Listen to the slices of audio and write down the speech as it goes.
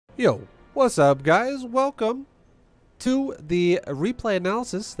Yo, what's up guys? Welcome to the replay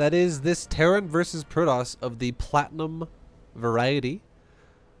analysis that is this Terran versus Protoss of the Platinum variety.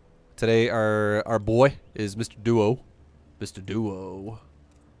 Today our boy is Mr. Duo. Mr. Duo.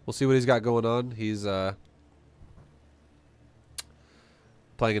 We'll see what he's got going on. He's playing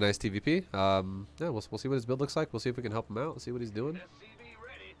a nice TvP. Yeah, we'll see what his build looks like. We'll see if we can help him out. See what he's doing.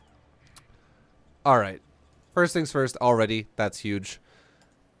 Alright. First things first, already, that's huge.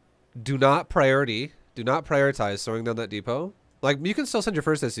 Do not prioritize throwing down that depot. Like, you can still send your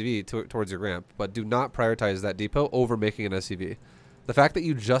first SCV towards your ramp, but do not prioritize that depot over making an SCV. The fact that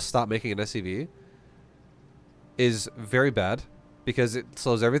you just stopped making an SCV is very bad because it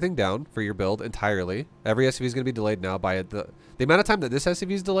slows everything down for your build entirely. Every SCV is going to be delayed now by the amount of time that this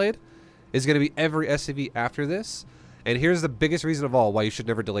SCV is delayed is going to be every SCV after this. And here's the biggest reason of all why you should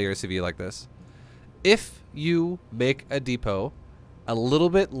never delay your SCV like this. If you make a depot a little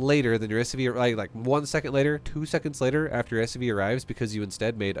bit later than your SCV, like 1 second later, 2 seconds later after your SCV arrives because you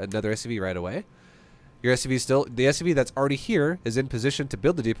instead made another SCV right away, your SCV still, the SCV that's already here is in position to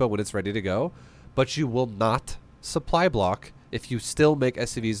build the depot when it's ready to go, but you will not supply block if you still make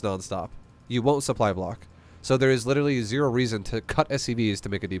SCVs nonstop. You won't supply block. So there is literally zero reason to cut SCVs to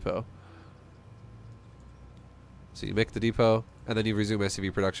make a depot. So you make the depot and then you resume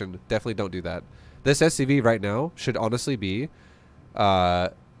SCV production. Definitely don't do that. This SCV right now should honestly be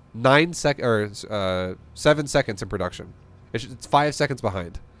 7 seconds in production. It's 5 seconds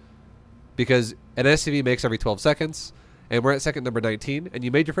behind because an SCV makes every 12 seconds and we're at second number 19 and you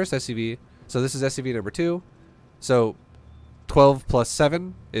made your first SCV, so this is SCV number 2, so 12 plus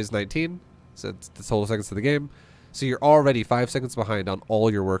 7 is 19, so it's the total seconds of the game, so you're already 5 seconds behind on all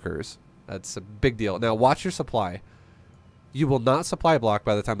your workers. That's a big deal. Now watch your supply. You will not supply block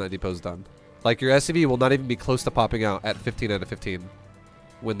by the time that depot is done. Like, your SCV will not even be close to popping out at 15 out of 15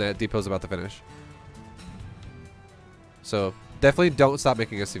 when that depot is about to finish. So, definitely don't stop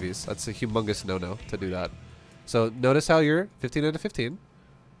making SCVs. That's a humongous no-no to do that. So, notice how you're 15 out of 15.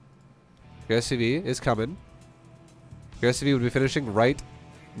 Your SCV is coming. Your SCV would be finishing right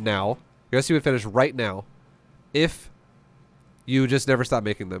now. Your SCV would finish right now if you just never stop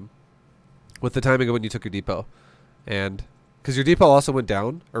making them with the timing of when you took your depot. And because your depot also went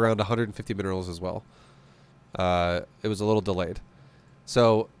down around 150 minerals as well. It was a little delayed.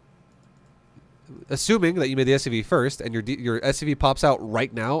 So, assuming that you made the SCV first and your SCV pops out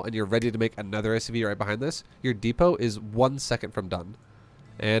right now and you're ready to make another SCV right behind this, your depot is 1 second from done.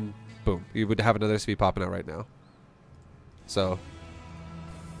 And boom, you would have another SCV popping out right now. So,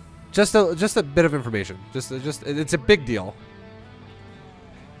 just a bit of information. Just it's a big deal.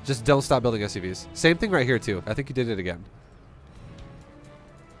 Just don't stop building SCVs. Same thing right here too. I think you did it again.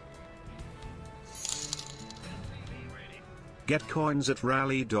 Get coins at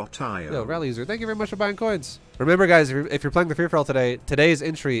rally.io. Yo, Rally user, thank you very much for buying coins. Remember, guys, if you're playing the free for all today, today's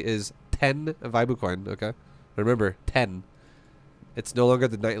entry is 10 ViBE coin. Okay, remember 10. It's no longer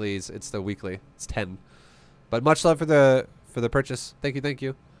the nightlies; it's the weekly. It's 10. But much love for the purchase. Thank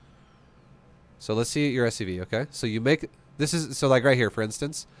you. So let's see your SCV. Okay, so you make this is so like right here, for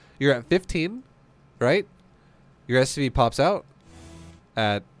instance, you're at 15, right? Your SCV pops out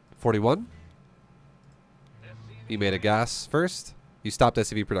at 41. You made a gas first. You stopped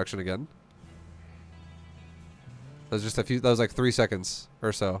SCV production again. That was just a few. That was like 3 seconds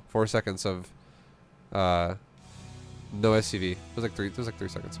or so. 4 seconds of no SCV. It was like 3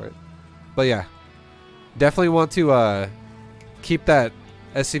 seconds, right? But yeah, definitely want to keep that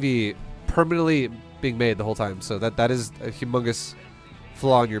SCV permanently being made the whole time. So that is a humongous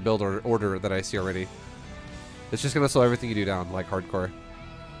flaw in your build order that I see already. It's just gonna slow everything you do down like hardcore.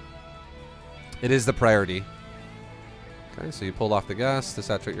 It is the priority. Okay, so you pulled off the gas to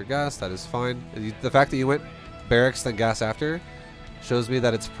saturate your gas. That is fine. The fact that you went barracks then gas after shows me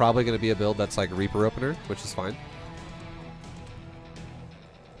that it's probably going to be a build that's like Reaper opener, which is fine.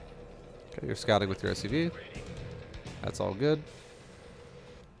 Okay, you're scouting with your SCV. That's all good.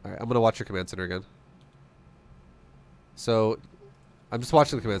 All right, I'm going to watch your command center again. So I'm just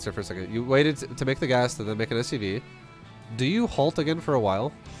watching the command center for a second. You waited to make the gas to then make an SCV. Do you halt again for a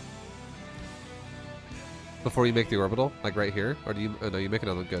while before you make the orbital, like right here? Or do you, oh no, you make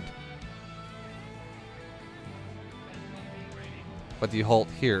another, good. But do you halt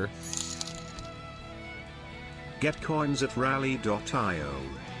here? Get coins at rally.io.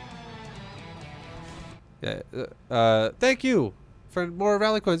 Yeah, thank you for more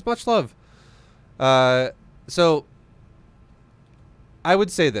rally coins, much love. So, I would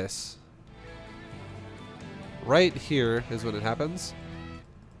say this. Right here is when it happens.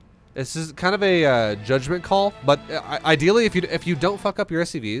 This is kind of a judgment call, but ideally, if you don't fuck up your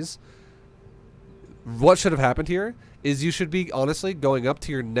SCVs, what should have happened here is you should be honestly going up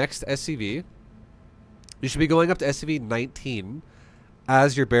to your next SCV. You should be going up to SCV 19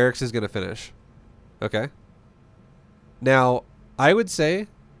 as your barracks is going to finish. Okay. Now, I would say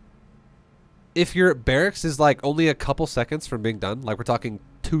if your barracks is like only a couple seconds from being done, like we're talking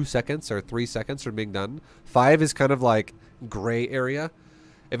 2 seconds or 3 seconds from being done, 5 is kind of like gray area.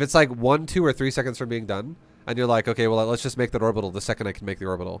 If it's like 1, 2, or 3 seconds from being done, and you're like, okay, well, let's just make that orbital the second I can make the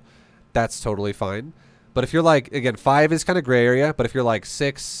orbital, that's totally fine. But if you're like, again, 5 is kind of gray area, but if you're like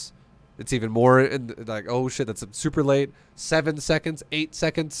 6, it's even more, and like, oh shit, that's super late. 7 seconds, 8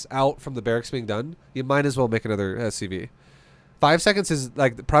 seconds out from the barracks being done, you might as well make another SCV. 5 seconds is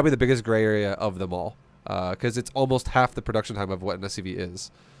like probably the biggest gray area of them all, because it's almost half the production time of what an SCV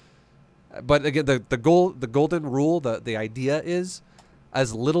is. But again, the golden rule, the idea is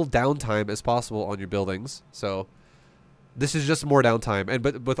as little downtime as possible on your buildings. So this is just more downtime. And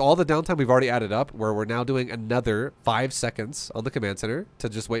but with all the downtime we've already added up, where we're now doing another 5 seconds on the command center to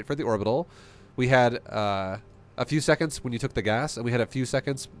just wait for the orbital. We had a few seconds when you took the gas, and we had a few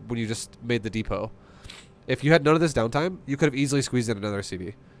seconds when you just made the depot. If you had none of this downtime, you could have easily squeezed in another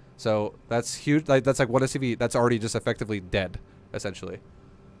SCV. So that's huge. Like that's like one SCV that's already just effectively dead, essentially.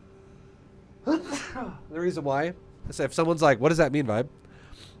 The reason why is if someone's like, what does that mean, ViBE?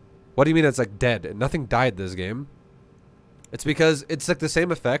 What do you mean it's like dead? And nothing died this game. It's because it's like the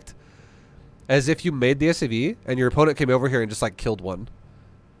same effect as if you made the SCV and your opponent came over here and just like killed one.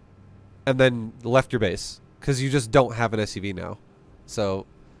 And then left your base. Because you just don't have an SCV now. So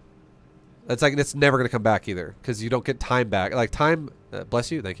it's like it's never going to come back either. Because you don't get time back. Like time, bless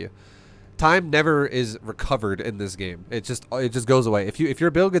you, thank you. Time never is recovered in this game. It just goes away. If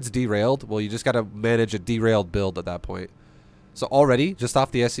your build gets derailed, well, you just got to manage a derailed build at that point. So already, just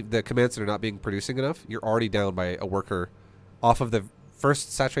off the command center not being producing enough, you're already down by a worker off of the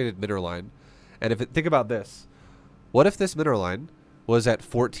first saturated mineral line. And think about this. What if this mineral line was at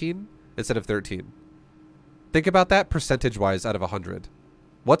 14 instead of 13? Think about that percentage-wise out of 100.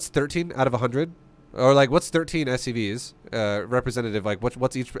 What's 13 out of 100? Or like, what's 13 SCVs representative? Like,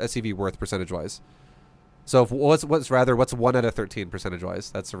 what's each SCV worth percentage-wise? So what's 1 out of 13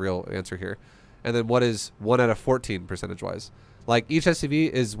 percentage-wise? That's the real answer here. And then what is 1 out of 14 percentage-wise? Like, each SCV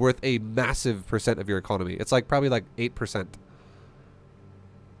is worth a massive percent of your economy. It's like probably like 8%.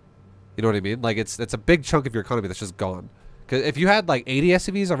 You know what I mean? Like, it's a big chunk of your economy that's just gone. Because if you had like 80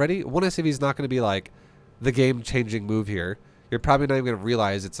 SCVs already, one SCV is not going to be like the game-changing move here. You're probably not even going to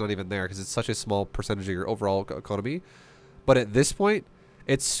realize it's not even there because it's such a small percentage of your overall economy. But at this point,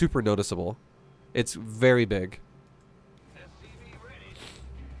 it's super noticeable. It's very big.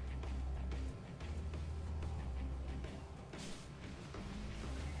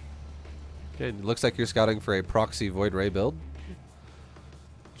 Okay, it looks like you're scouting for a proxy Void Ray build,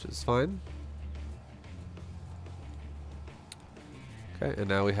 which is fine. Okay, and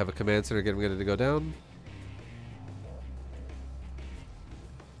now we have a command center getting ready to go down.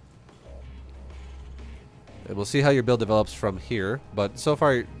 And we'll see how your build develops from here. But so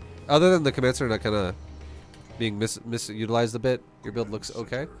far, other than the command center not kind of being misutilized a bit, your build looks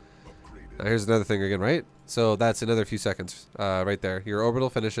okay. Now here's another thing again, right? So that's another few seconds right there. Your orbital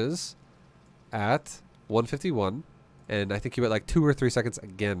finishes at 151. And I think you went like 2 or 3 seconds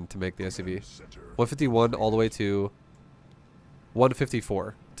again to make the SCV. 151 all the way to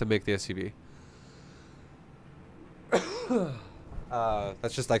 154 to make the SCV.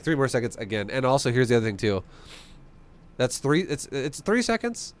 That's just like 3 more seconds again. And also here's the other thing too. That's 3. It's 3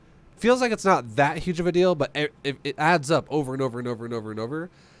 seconds. Feels like it's not that huge of a deal, but it adds up over and over and over and over and over.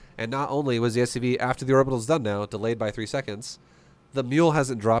 And not only was the SCV after the orbital's done now delayed by 3 seconds, the mule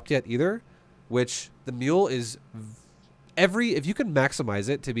hasn't dropped yet either. Which the mule is if you can maximize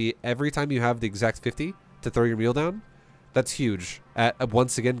it to be every time you have the exact 50 to throw your mule down. That's huge. At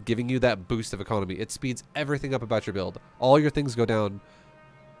once again, giving you that boost of economy. It speeds everything up about your build. All your things go down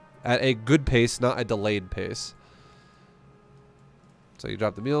at a good pace, not a delayed pace. So you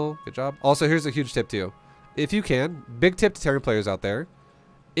drop the mule. Good job. Also, here's a huge tip too. If you can, big tip to Terran players out there.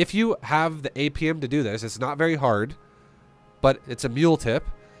 If you have the APM to do this, it's not very hard, but it's a mule tip.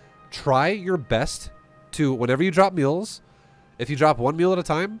 Try your best to, whenever you drop mules, if you drop 1 mule at a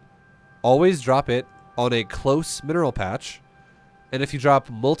time, always drop it on a close mineral patch. And if you drop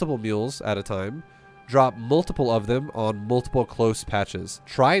multiple mules at a time, drop multiple of them on multiple close patches.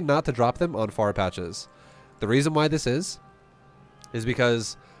 Try not to drop them on far patches. The reason why this is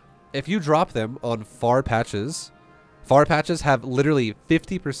because if you drop them on far patches have literally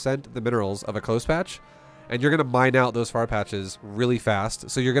 50% the minerals of a close patch, and you're gonna mine out those far patches really fast.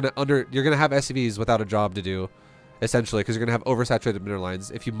 So you're gonna have SCVs without a job to do, essentially, because you're gonna have oversaturated mineral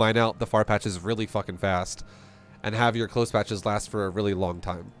lines if you mine out the far patches really fucking fast, and have your close patches last for a really long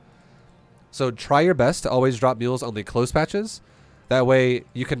time. So try your best to always drop mules on the close patches. That way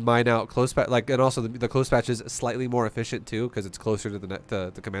you can mine out close and also the close patch is slightly more efficient too because it's closer to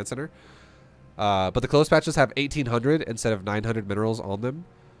the command center. But the close patches have 1,800 instead of 900 minerals on them.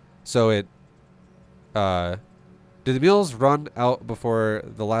 So it, do the mules run out before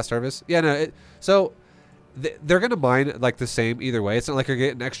the last harvest? Yeah, no. They're gonna mine like the same either way. It's not like you're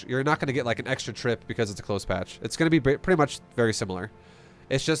getting extra. You're not gonna get like an extra trip because it's a close patch. It's gonna be pretty much very similar.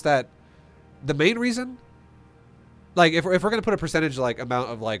 It's just that the main reason, like if we're gonna put a percentage like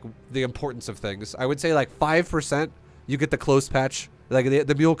amount of like the importance of things, I would say like 5% you get the close patch. Like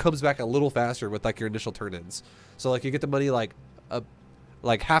the mule comes back a little faster with like your initial turn-ins. So like you get the money like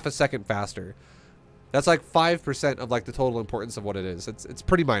half a second faster. That's like 5% of like the total importance of what it is. It's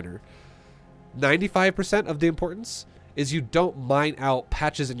pretty minor. 95% of the importance is you don't mine out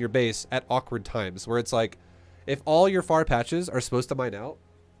patches in your base at awkward times where it's like if all your far patches are supposed to mine out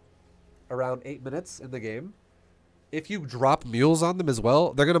around 8 minutes in the game, if you drop mules on them as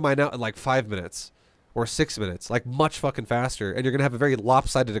well, they're going to mine out in like 5 minutes or 6 minutes, like much fucking faster. And you're going to have a very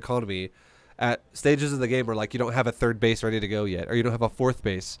lopsided economy at stages of the game where like you don't have a third base ready to go yet, or you don't have a fourth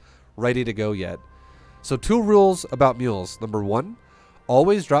base ready to go yet. So 2 rules about mules. Number 1,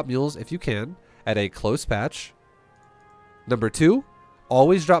 always drop mules if you can at a close patch. Number 2,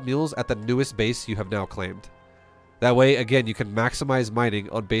 always drop mules at the newest base you have now claimed. That way, again, you can maximize mining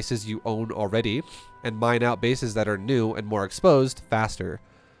on bases you own already and mine out bases that are new and more exposed faster.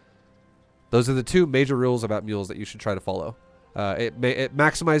 Those are the 2 major rules about mules that you should try to follow. It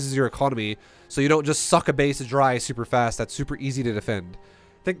maximizes your economy so you don't just suck a base dry super fast. That's super easy to defend.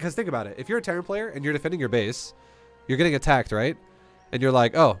 Because think about it. If you're a Terran player and you're defending your base, you're getting attacked, right? And you're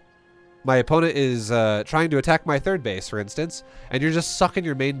like, oh, my opponent is trying to attack my third base, for instance, and you're just sucking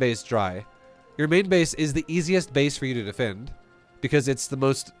your main base dry. Your main base is the easiest base for you to defend because it's the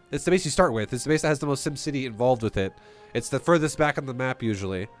base you start with. It's the base that has the most SimCity involved with it. It's the furthest back on the map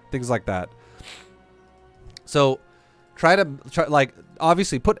usually. Things like that. So try like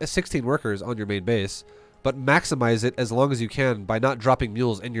obviously put 16 workers on your main base, but maximize it as long as you can by not dropping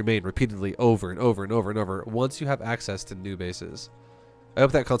mules in your main repeatedly over and over and over and over once you have access to new bases. I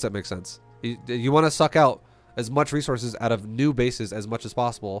hope that concept makes sense. You want to suck out as much resources out of new bases as much as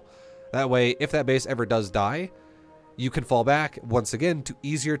possible. That way, if that base ever does die, you can fall back, once again, to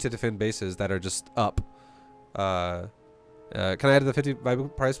easier to defend bases that are just up. Can I add the 50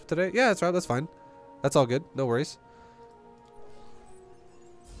 ViBE price today? Yeah, that's right. That's fine. That's all good. No worries.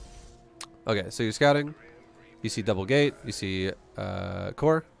 Okay, so you're scouting. You see double gate. You see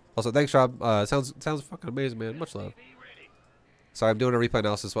core. Also, thanks, Rob. Sounds fucking amazing, man. Much love. Sorry, I'm doing a replay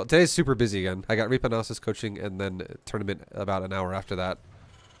analysis. Well, today's super busy again. I got replay analysis coaching and then tournament about an hour after that.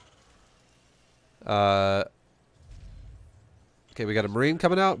 Okay, we got a Marine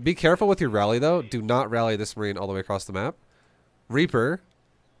coming out. Be careful with your rally, though. Do not rally this Marine all the way across the map. Reaper.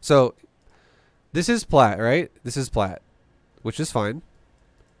 So, this is plat, right? This is plat, which is fine.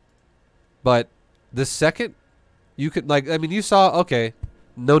 But the second you could, like, I mean, you saw, okay,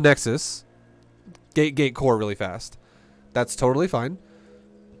 no Nexus. Gate core really fast. That's totally fine.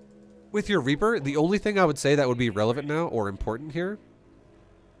 With your Reaper, the only thing I would say that would be relevant now or important here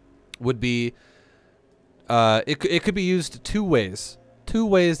would be it could be used 2 ways. 2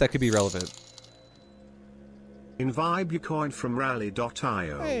 ways that could be relevant. In ViBE, you coin from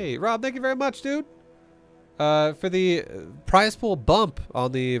rally.io. Hey, Rob, thank you very much, dude. For the prize pool bump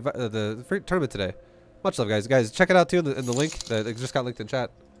on the free tournament today. Much love, guys. Guys, check it out too in the link that just got linked in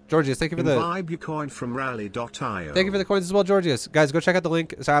chat. Georgius, thank you for the ViBE, you coin from rally.io. Thank you for the coins as well, Georgius. Guys, go check out the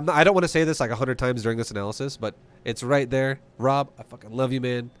link. Sorry, I don't want to say this like 100 times during this analysis, but it's right there. Rob, I fucking love you,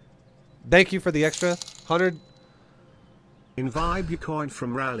 man. Thank you for the extra 100. In ViBE, you coin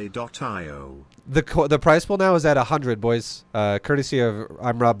from rally.io. The prize pool now is at 100, boys. Courtesy of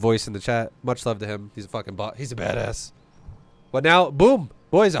I'm Rob Voice in the chat. Much love to him. He's a fucking bot. He's a badass. But now, boom,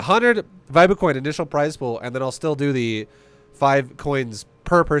 boys, 100 ViBE coin initial prize pool, and then I'll still do the 5 coins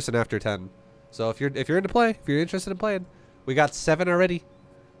per person after 10. So if you're into play, if you're interested in playing, we got 7 already.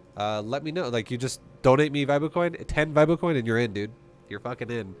 Let me know. Like, you just donate me ViBE coin, 10 ViBE coin, and you're in, dude. You're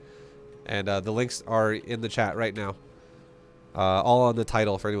fucking in. And the links are in the chat right now. All on the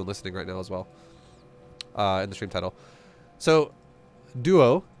title for anyone listening right now as well. In the stream title. So,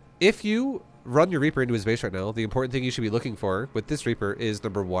 Duo, if you run your Reaper into his base right now, the important thing you should be looking for with this Reaper is,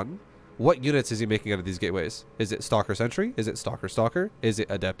 number 1, what units is he making out of these gateways? Is it Stalker Sentry? Is it Stalker Stalker? Is it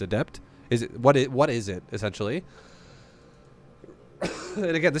Adept Adept? Is it what is it essentially?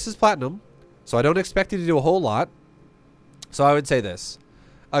 And again, this is platinum, so I don't expect you to do a whole lot. So I would say this.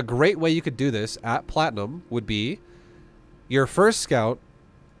 A great way you could do this at platinum would be your first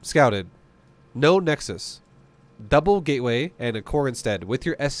scouted, no nexus, double gateway, and a core instead with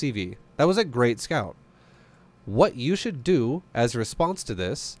your SCV. That was a great scout. What you should do as a response to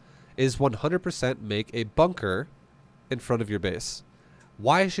this is 100% make a bunker in front of your base.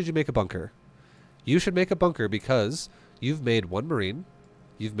 Why should you make a bunker? You should make a bunker because you've made one Marine,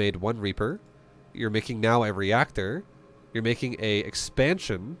 you've made one Reaper, you're making now a reactor, you're making a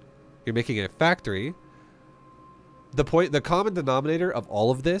expansion, you're making a factory. The common denominator of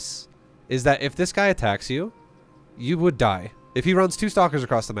all of this is that if this guy attacks you, you would die. If he runs 2 stalkers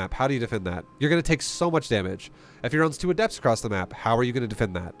across the map, how do you defend that? You're going to take so much damage. If he runs 2 adepts across the map, how are you going to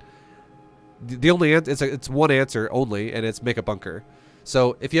defend that? The only answer, it's one answer only, and it's make a bunker.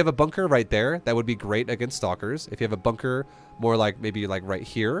 So if you have a bunker right there, that would be great against stalkers. If you have a bunker more like maybe like right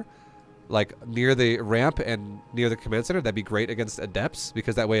here, like near the ramp and near the command center, that'd be great against adepts,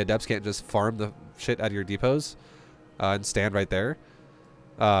 because that way adepts can't just farm the shit out of your depots and stand right there.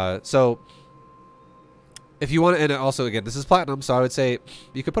 So if you want to, and also again, this is platinum, so I would say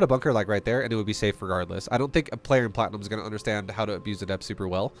you could put a bunker like right there and it would be safe regardless. I don't think a player in platinum is going to understand how to abuse adepts super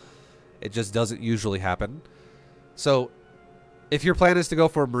well. It just doesn't usually happen. So if your plan is to go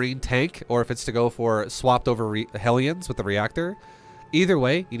for a Marine tank, or if it's to go for swapped over Hellions with the reactor, either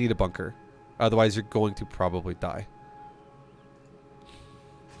way, you need a bunker. Otherwise, you're going to probably die.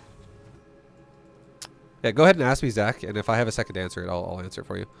 Yeah, go ahead and ask me, Zach, and if I have a second to answer it, I'll answer it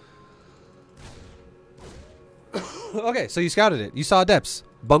for you. Okay, so you scouted it. You saw depths.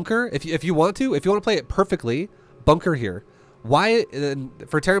 Bunker, if you want to play it perfectly, bunker here. Why,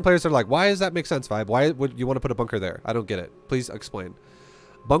 for Terran players, they're like, why does that make sense, ViBE? Why would you want to put a bunker there? I don't get it. Please explain.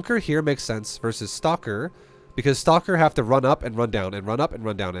 Bunker here makes sense versus Stalker, because Stalker have to run up and run down and run up and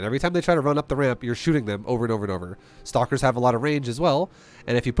run down. And every time they try to run up the ramp, you're shooting them over and over and over. Stalkers have a lot of range as well.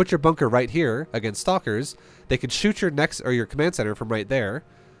 And if you put your bunker right here against Stalkers, they could shoot your next or your command center from right there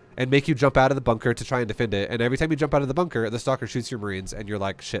and make you jump out of the bunker to try and defend it. And every time you jump out of the bunker, the Stalker shoots your Marines and you're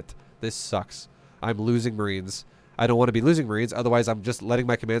like, shit, this sucks. I'm losing Marines. I don't want to be losing Marines. Otherwise, I'm just letting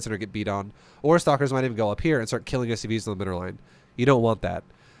my command center get beat on. Or Stalkers might even go up here and start killing SCVs on the middle line. You don't want that.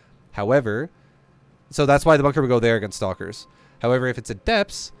 However, so that's why the bunker would go there against Stalkers. However, if it's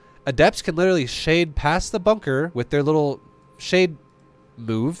Adepts can literally shade past the bunker with their little shade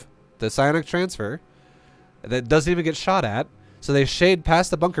move, the psionic transfer, that doesn't even get shot at. So they shade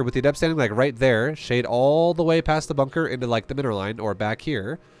past the bunker with the Adept standing like right there, shade all the way past the bunker into like the middle line or back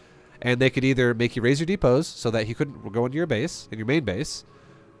here. And they could either make you raise your depots so that he couldn't go into your base, in your main base,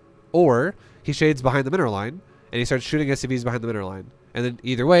 or he shades behind the middle line and he starts shooting SCVs behind the middle line. And then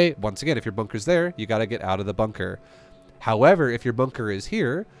either way, once again, if your bunker's there, you got to get out of the bunker. However, if your bunker is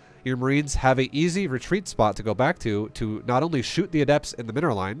here, your Marines have an easy retreat spot to go back to not only shoot the Adepts in the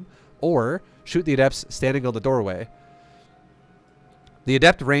middle line, or shoot the Adepts standing on the doorway. The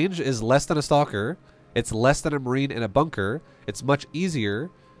Adept range is less than a Stalker. It's less than a Marine in a bunker. It's much easier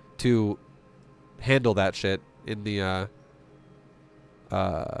to handle that shit in the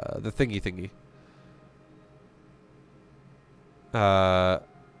thingy.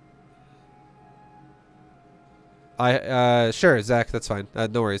 Sure, Zach, that's fine.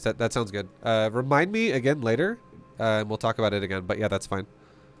 No worries. That sounds good. Remind me again later, and we'll talk about it again. But yeah, that's fine.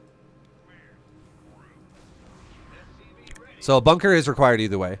 So a bunker is required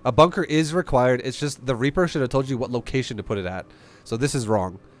either way. A bunker is required. It's just the Reaper should have told you what location to put it at. So this is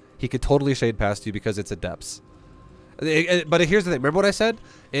wrong. He could totally shade past you because it's Adepts. But here's the thing. Remember what I said?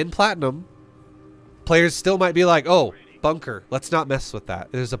 In Platinum, players still might be like, oh, bunker. Let's not mess with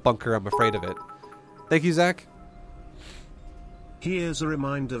that. There's a bunker. I'm afraid of it. Thank you, Zach. Here's a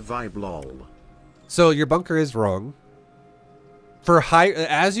reminder, ViBE lol. So your bunker is wrong. For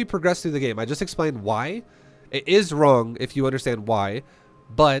as you progress through the game, I just explained why. It is wrong if you understand why.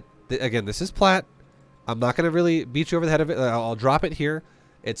 But, again, this is Plat. I'm not going to really beat you over the head of it. I'll drop it here.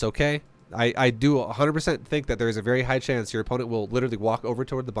 It's okay. I do 100% think that there is a very high chance your opponent will literally walk over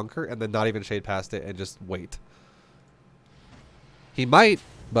toward the bunker and then not even shade past it and just wait. He might,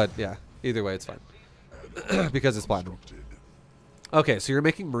 but yeah. Either way, it's fine. Because it's Platinum. Okay, so you're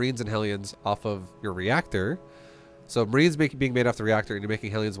making Marines and Hellions off of your reactor. So Marines being made off the reactor, and you're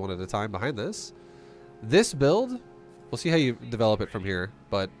making Hellions one at a time behind this. This build, we'll see how you develop it from here,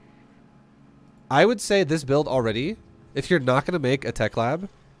 but I would say this build already, if you're not going to make a tech lab,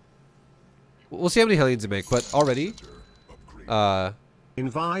 we'll see how many Hellions you make, but already. In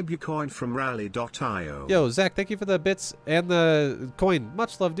ViBE you coin from rally.io. Yo, Zach, thank you for the bits and the coin.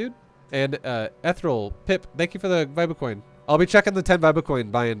 Much love, dude. And Ethereal, Pip, thank you for the ViBE coin. I'll be checking the 10 ViBE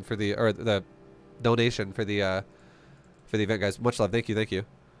coin buy-in for the, or the donation for the event, guys. Much love. Thank you, thank you.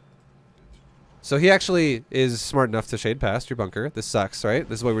 So he actually is smart enough to shade past your bunker. This sucks, right?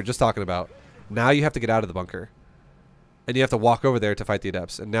 This is what we were just talking about. Now you have to get out of the bunker. And you have to walk over there to fight the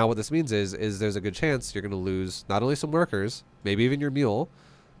adepts. And now what this means is there's a good chance you're going to lose not only some workers, maybe even your mule,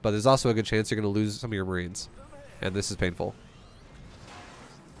 but there's also a good chance you're going to lose some of your marines. And this is painful.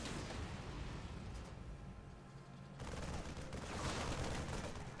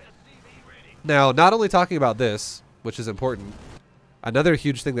 Now, not only talking about this, which is important, another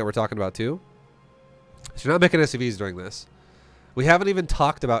huge thing that we're talking about too, is you're not making SCVs during this. We haven't even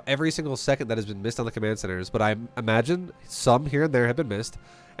talked about every single second that has been missed on the command centers, but I imagine some here and there have been missed.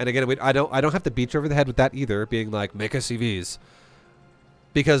 And again, I don't have to beat you over the head with that either, being like, make SCVs.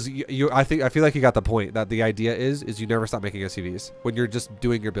 Because I feel like you got the point, that the idea is you never stop making SCVs when you're just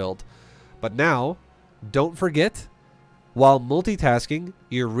doing your build. But now, don't forget, while multitasking,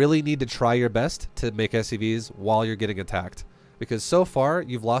 you really need to try your best to make SCVs while you're getting attacked. Because so far,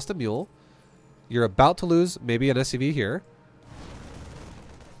 you've lost a mule. You're about to lose maybe an SCV here.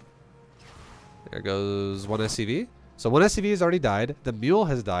 There goes one SCV. So one SCV has already died. The mule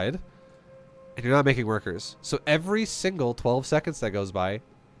has died. And you're not making workers. So every single 12 seconds that goes by,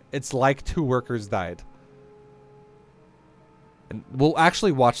 it's like 2 workers died. And we'll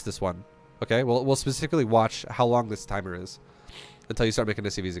actually watch this one. Okay? We'll specifically watch how long this timer is. Until you start making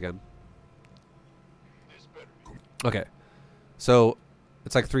SCVs again. Okay. So,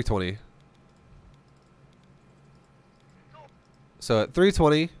 it's like 320. So at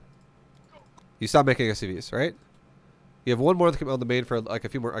 320, you stop making SCVs, right? You have one more on the main for like a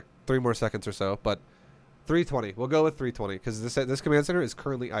few more, like 3 more seconds or so, but 320. We'll go with 320 because this command center is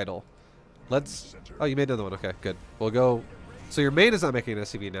currently idle. Let's. Oh, you made another one. Okay, good. We'll go. So your main is not making an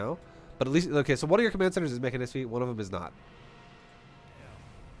SCV now, but at least okay. So one of your command centers is making an SCV. One of them is not.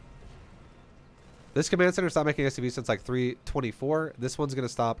 This command center stopped making SCV since like 324. This one's gonna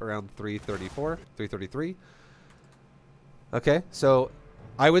stop around 334, 333. Okay, so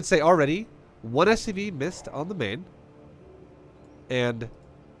I would say already one SCV missed on the main. And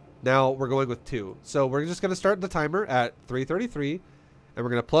now we're going with 2. So we're just going to start the timer at 333. And we're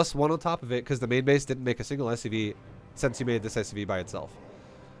going to plus 1 on top of it because the main base didn't make a single SCV since you made this SCV by itself.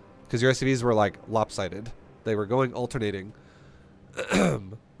 Because your SCVs were like lopsided. They were going alternating.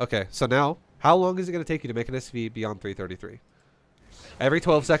 Okay, so now how long is it going to take you to make an SCV beyond 333? Every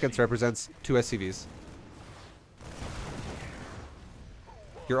 12 seconds represents 2 SCVs.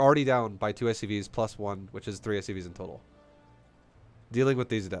 You're already down by 2 SCVs plus 1, which is 3 SCVs in total. Dealing with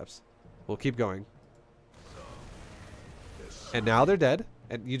these adepts. We'll keep going. And now they're dead.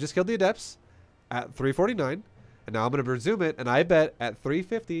 And you just killed the adepts at 349. And now I'm going to resume it. And I bet at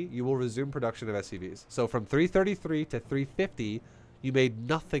 350, you will resume production of SCVs. So from 333 to 350, you made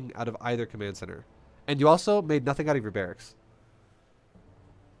nothing out of either command center. And you also made nothing out of your barracks.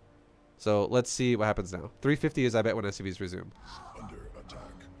 So let's see what happens now. 350 is, I bet, when SCVs resume.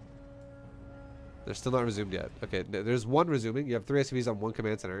 They're still not resumed yet. Okay, there's one resuming. You have 3 SCVs on 1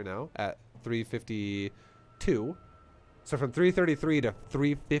 command center now at 352. So from 333 to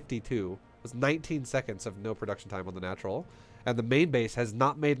 352 was 19 seconds of no production time on the natural. And the main base has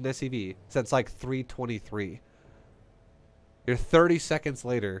not made an SCV since like 323. You're 30 seconds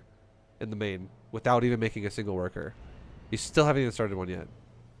later in the main without even making a single worker. You still haven't even started one yet.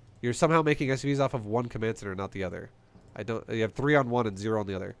 You're somehow making SCVs off of 1 command center, not the other. You have 3 on one and 0 on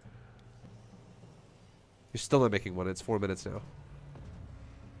the other. You're still not making one. It's 4 minutes now.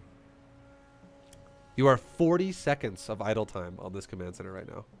 You are 40 seconds of idle time on this command center right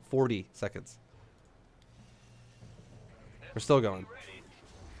now. 40 seconds. We're still going.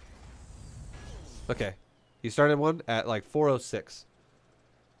 Okay. You started one at like 4:06.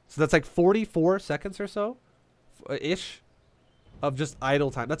 So that's like 44 seconds or so ish of just idle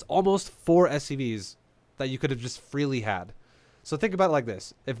time. That's almost 4 SCVs that you could have just freely had. So think about it like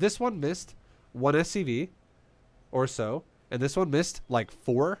this. If this one missed 1 SCV or so, and this one missed like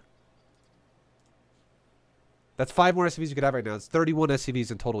 4, that's 5 more SCVs you could have right now. It's 31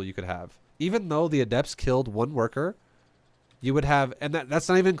 SCVs in total you could have. Even though the adepts killed 1 worker, you would have, and that's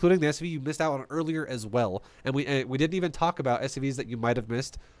not even including the SCV you missed out on earlier as well. And we didn't even talk about SCVs that you might have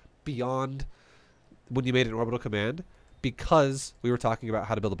missed beyond when you made an orbital command, because we were talking about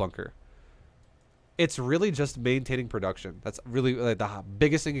how to build a bunker. It's really just maintaining production. That's really the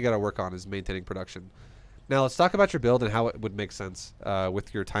biggest thing you got to work on is maintaining production. Now let's talk about your build and how it would make sense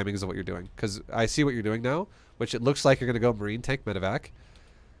with your timings of what you're doing. Because I see what you're doing now, which it looks like you're going to go Marine Tank Medevac.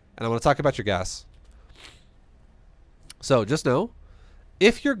 And I want to talk about your gas. So just know,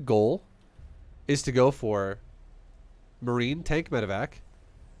 If your goal is to go for marine tank medevac,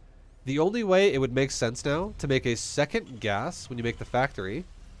 the only way it would make sense now to make a second gas when you make the factory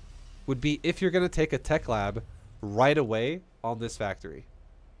would be if you're going to take a tech lab right away on this factory.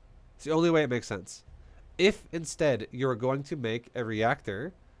 It's the only way it makes sense. If instead you're going to make a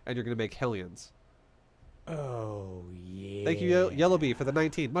reactor and you're going to make Hellions. Oh, yeah. Thank you, Yellowbee, for the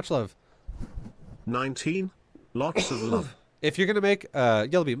 19. Much love. 19? Lots of love. If you're going to make...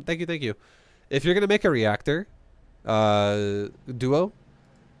 Yellowbee, thank you. If you're going to make a reactor duo,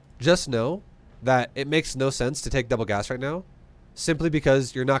 just know that it makes no sense to take double gas right now, simply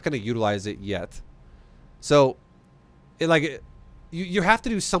because you're not going to utilize it yet. So, you have to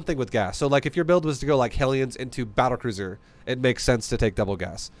do something with gas. So, like, if your build was to go, like, Hellions into Battlecruiser, it makes sense to take double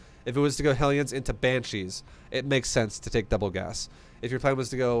gas. If it was to go Hellions into Banshees, it makes sense to take double gas. If your plan was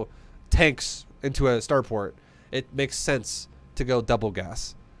to go tanks into a starport, it makes sense to go double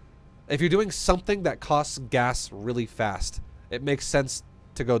gas. If you're doing something that costs gas really fast, it makes sense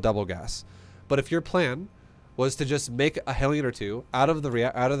to go double gas. But if your plan was to just make a Hellion or two out of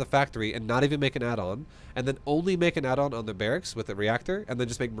the factory and not even make an add-on, and then only make an add-on on the barracks with a reactor, and then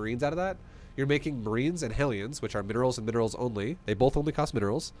just make Marines out of that, you're making Marines and Hellions, which are minerals and minerals only. They both only cost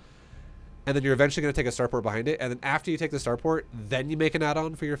minerals. And then you're eventually going to take a starport behind it, and then after you take the starport, then you make an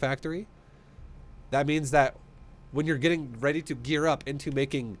add-on for your factory. That means that when you're getting ready to gear up into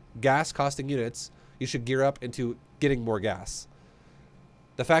making gas-costing units, you should gear up into getting more gas.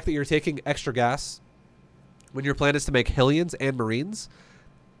 The fact that you're taking extra gas when your plan is to make Hellions and Marines,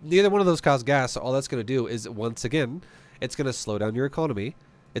 neither one of those cost gas, so all that's going to do is, once again, it's going to slow down your economy.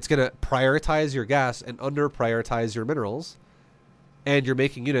 It's going to prioritize your gas and under-prioritize your minerals. And you're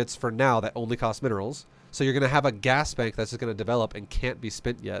making units for now that only cost minerals. So you're going to have a gas bank that's just going to develop and can't be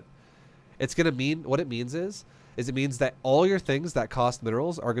spent yet. It's going to mean, what it means is it means that all your things that cost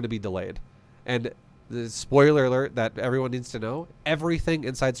minerals are going to be delayed. And the spoiler alert that everyone needs to know, everything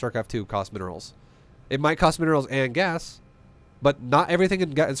inside StarCraft 2 costs minerals. It might cost minerals and gas, but not everything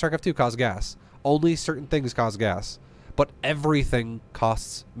in StarCraft 2 costs gas. Only certain things cost gas. But everything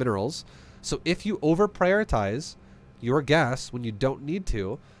costs minerals. So if you over-prioritize your gas when you don't need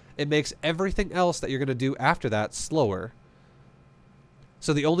to, it makes everything else that you're going to do after that slower.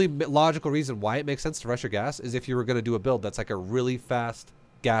 So the only logical reason why it makes sense to rush your gas is if you were going to do a build that's like a really fast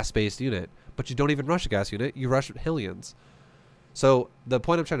gas-based unit. But you don't even rush a gas unit, you rush Hellions. So the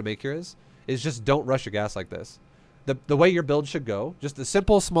point I'm trying to make here is just don't rush your gas like this. The way your build should go, just a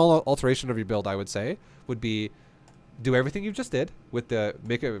simple small alteration of your build, I would say, would be do everything you just did with the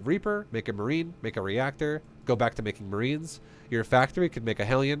make a Reaper, make a Marine, make a Reactor, go back to making Marines. Your factory could make a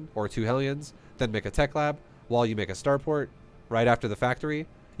Hellion or 2 Hellions, then make a Tech Lab while you make a Starport right after the factory.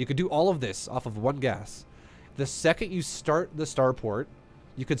 You could do all of this off of one gas. The second you start the Starport,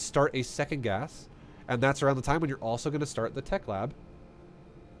 you could start a second gas, and that's around the time when you're also going to start the Tech Lab.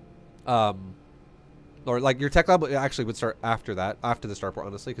 Or like your Tech Lab actually would start after that, after the Starport,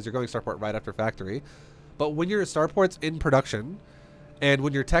 honestly, because you're going Starport right after factory. But when your Starport's in production, and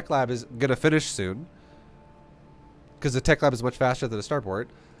when your Tech Lab is going to finish soon, because the Tech Lab is much faster than a Starport,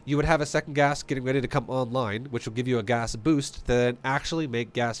 you would have a second gas getting ready to come online, which will give you a gas boost to then actually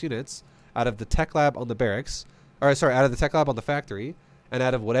make gas units out of the Tech Lab on the barracks, or sorry, out of the Tech Lab on the factory, and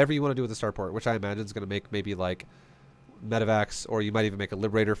out of whatever you want to do with the Starport, which I imagine is going to make maybe like medevacs, or you might even make a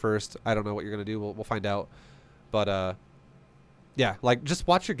Liberator first. I don't know what you're going to do. We'll find out. But, yeah, like, just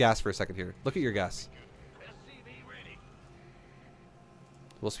watch your gas for a second here. Look at your gas.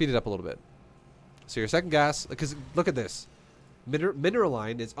 We'll speed it up a little bit. So your second gas, because look at this. Mineral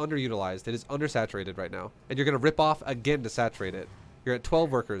line is underutilized. It is undersaturated right now. And you're going to rip off again to saturate it. You're at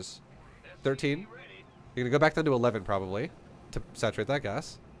 12 workers. 13. You're going to go back down to 11 probably to saturate that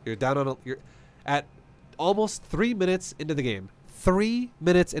gas. You're down on you're at almost 3 minutes into the game. 3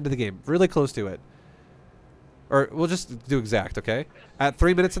 minutes into the game. Really close to it. Or we'll just do exact, okay? At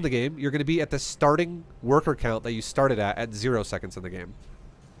 3 minutes in the game, you're going to be at the starting worker count that you started at 0 seconds in the game.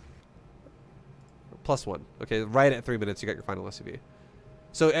 +1. Okay, right at 3 minutes, you got your final SCV.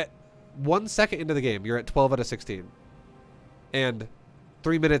 So at 1 second into the game, you're at 12 out of 16. And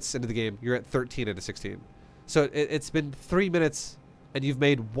 3 minutes into the game, you're at 13 out of 16. So it's been 3 minutes, and you've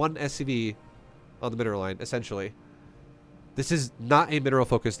made 1 SCV on the mineral line, essentially. This is not a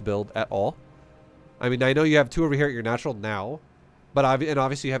mineral-focused build at all. I mean, I know you have 2 over here at your natural now, but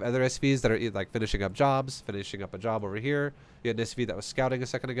obviously you have other SCVs that are like finishing up jobs, finishing up a job over here. You had an SCV that was scouting a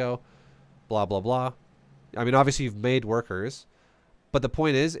second ago. Blah, blah, blah. I mean, obviously you've made workers, but the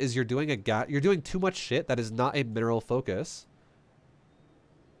point is you're doing you're doing too much shit that is not a mineral focus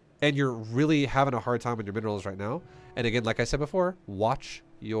and you're really having a hard time on your minerals right now. And again, like I said before, watch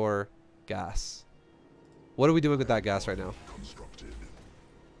your gas. What are we doing with that gas right now? Constructed.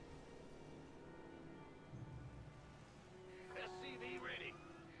 SCV ready.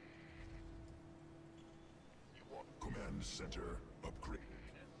 You want command center upgrade.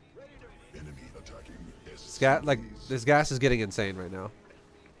 Enemy attacking SCVs. This gas is getting insane right now.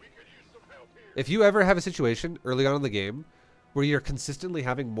 If you ever have a situation early on in the game where you're consistently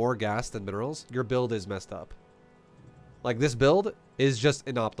having more gas than minerals, your build is messed up. Like, this build is just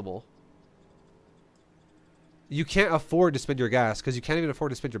inoptimal. You can't afford to spend your gas because you can't even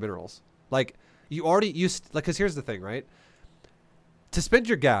afford to spend your minerals. Like, you already used, like, because here's the thing, right? To spend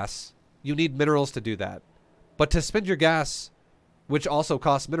your gas, you need minerals to do that. But to spend your gas, which also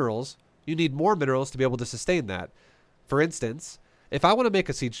costs minerals, you need more minerals to be able to sustain that. For instance, if I want to make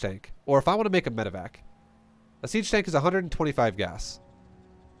a siege tank, or if I want to make a medevac, a siege tank is 125 gas.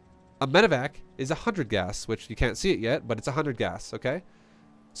 A medevac is 100 gas, which you can't see it yet, but it's 100 gas, okay?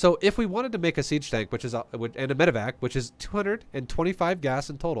 So if we wanted to make a siege tank, which is and a medevac, which is 225 gas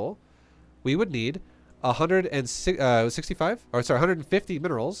in total, we would need 150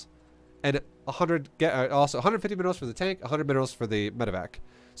 minerals, and 150 minerals for the tank, 100 minerals for the medevac.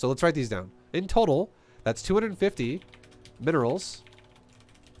 So let's write these down. In total, that's 250 minerals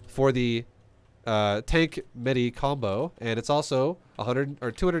for the tank medi combo, and it's also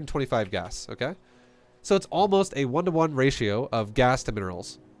 225 gas. Okay, so it's almost a 1-to-1 ratio of gas to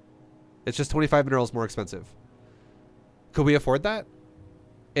minerals. It's just 25 minerals more expensive. Could we afford that?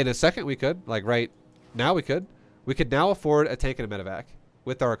 In a second we could. Like right now we could now afford a tank and a medevac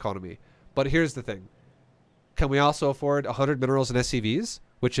with our economy. But here's the thing, can we also afford 100 minerals and SCVs,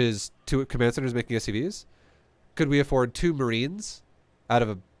 which is 2 command centers making SCVs? Could we afford 2 marines out of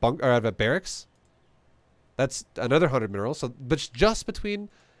a bunk, or out of a barracks? That's another 100 minerals. So, but just between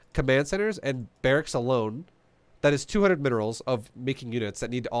command centers and barracks alone, that is 200 minerals of making units that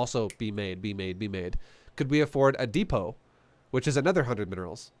need to also be made. Could we afford a depot, which is another 100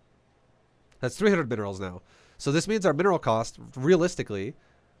 minerals? That's 300 minerals now. So this means our mineral cost, realistically,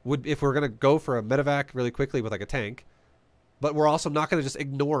 would, if we're going to go for a medevac really quickly with like a tank, but we're also not going to just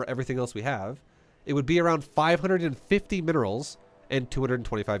ignore everything else we have, it would be around 550 minerals and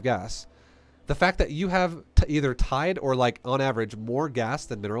 225 gas. The fact that you have either tied or like on average more gas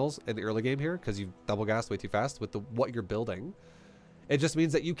than minerals in the early game here, because you've double gassed way too fast with what you're building, it just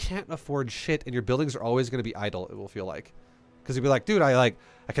means that you can't afford shit, and your buildings are always going to be idle, it will feel like. Because you'll be like, dude, I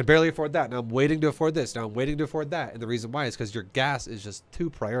can barely afford that. Now I'm waiting to afford this. Now I'm waiting to afford that. And the reason why is because your gas is just too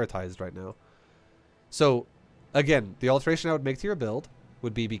prioritized right now. So again, the alteration I would make to your build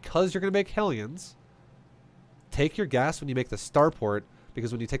would be, because you're going to make Hellions, take your gas when you make the starport,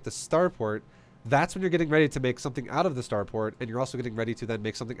 because when you take the starport, that's when you're getting ready to make something out of the starport, and you're also getting ready to then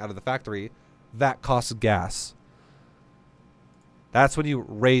make something out of the factory that costs gas. That's when you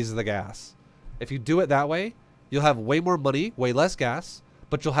raise the gas. If you do it that way, you'll have way more money, way less gas,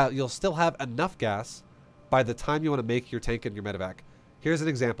 but you'll still have enough gas by the time you want to make your tank and your medevac. Here's an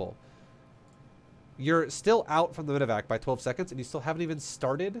example. You're still out from the medevac by 12 seconds, and you still haven't even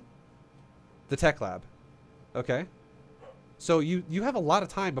started the tech lab. Okay? So you have a lot of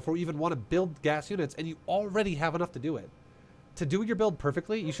time before you even want to build gas units, and you already have enough to do it. To do your build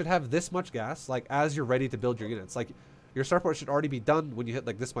perfectly, you should have this much gas, like, as you're ready to build your units. Like, your starport should already be done when you hit,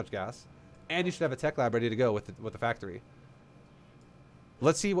 like, this much gas. And you should have a tech lab ready to go with the factory.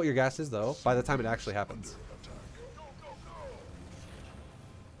 Let's see what your gas is, though, by the time it actually happens.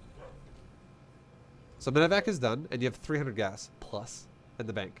 So medevac is done, and you have 300 gas plus in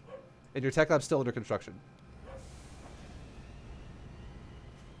the bank. And your tech lab's still under construction.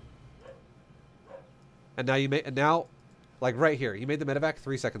 And now like right here, you made the medevac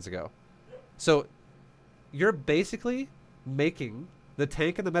 3 seconds ago. So you're basically making the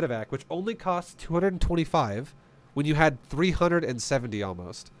tank and the medevac, which only costs 225, when you had 370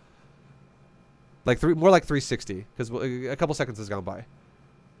 almost. Like more like 360, because a couple seconds has gone by.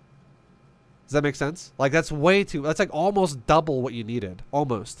 Does that make sense? Like, that's way too, that's like almost double what you needed.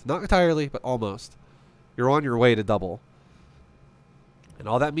 Almost. Not entirely, but almost. You're on your way to double. And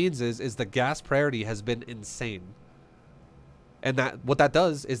all that means is the gas priority has been insane. And what that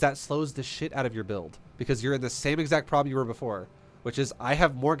does is that slows the shit out of your build, because you're in the same exact problem you were before, which is I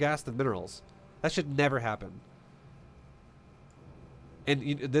have more gas than minerals. That should never happen.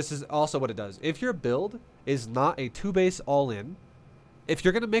 And this is also what it does. If your build is not a 2-base all-in, if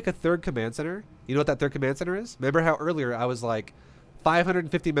you're going to make a third command center, you know what that third command center is? Remember how earlier I was like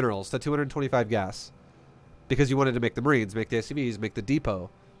 550 minerals to 225 gas? Because you wanted to make the Marines, make the SCVs, make the depot.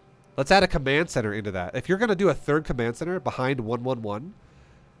 Let's add a command center into that. If you're going to do a third command center behind 111,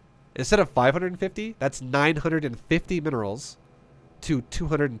 Instead of 550, that's 950 minerals to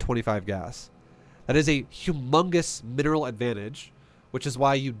 225 gas. That is a humongous mineral advantage, which is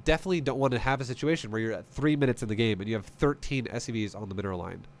why you definitely don't want to have a situation where you're at 3 minutes in the game and you have 13 SCVs on the mineral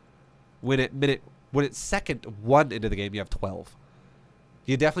line. When it's second 1 into the game, you have 12.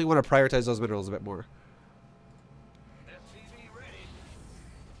 You definitely want to prioritize those minerals a bit more.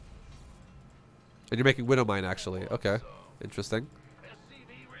 And you're making Widow Mine, actually. Okay. Interesting.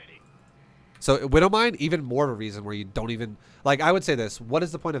 So Widow Mine, even more of a reason where you don't even... Like, I would say this. What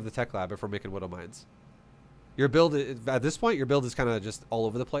is the point of the tech lab if we're making Widow Mines? Your build, at this point, your build is kind of just all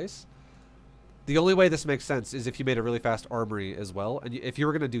over the place. The only way this makes sense is if you made a really fast armory as well. And if you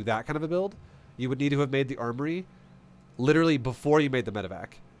were going to do that kind of a build, you would need to have made the armory literally before you made the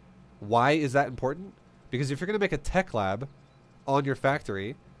medevac. Why is that important? Because if you're going to make a tech lab on your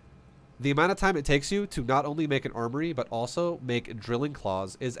factory... The amount of time it takes you to not only make an armory, but also make drilling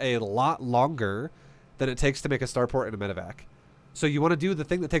claws is a lot longer than it takes to make a starport and a medevac. So you want to do the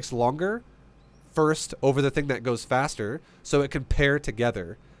thing that takes longer first over the thing that goes faster so it can pair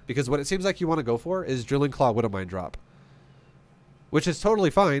together. Because what it seems like you want to go for is drilling claw widow mine drop. Which is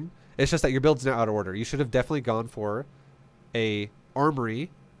totally fine. It's just that your build's now out of order. You should have definitely gone for a armory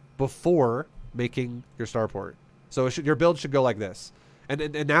before making your starport. So your build should go like this.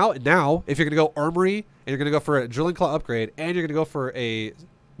 And now, if you're going to go armory, and you're going to go for a drilling claw upgrade, and you're going to go for a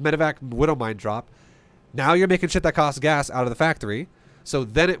medevac widow mine drop, now you're making shit that costs gas out of the factory. So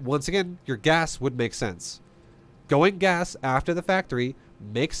then once again, your gas would make sense. Going gas after the factory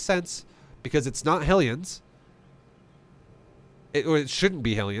makes sense because it's not Hellions. Or it shouldn't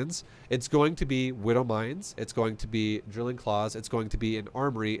be Hellions. It's going to be widow mines. It's going to be drilling claws. It's going to be an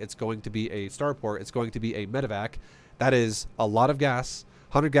armory. It's going to be a starport. It's going to be a medevac. That is a lot of gas.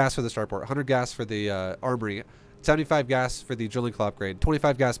 100 gas for the starport, 100 gas for the armory, 75 gas for the drilling claw upgrade,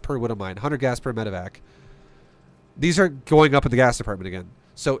 25 gas per widow mine, 100 gas per medevac. These are going up in the gas department again.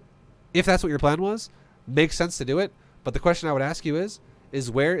 So if that's what your plan was, makes sense to do it. But the question I would ask you is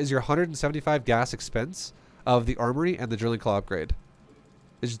where is your 175 gas expense of the armory and the drilling claw upgrade?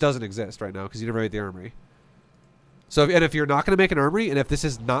 It just doesn't exist right now because you never made the armory. So if you're not going to make an armory, and if this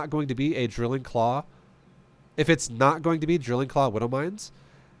is not going to be a drilling claw, if it's not going to be drilling claw widow mines,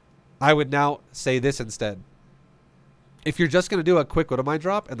 I would now say this instead. If you're just going to do a quick widow mine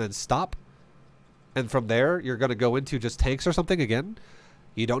drop and then stop, and from there you're going to go into just tanks or something again,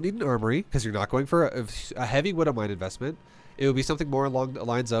 you don't need an armory because you're not going for a heavy widow mine investment. It would be something more along the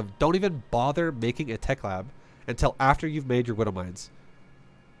lines of don't even bother making a tech lab until after you've made your widow mines.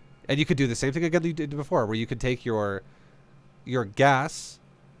 And you could do the same thing again that you did before, where you could take your gas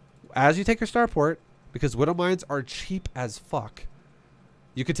as you take your starport, because widow mines are cheap as fuck.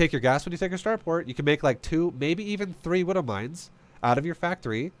 You could take your gas when you take your starport. You can make like 2, maybe even 3 widow mines out of your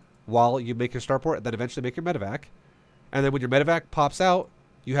factory while you make your starport, and then eventually make your medevac. And then when your medevac pops out,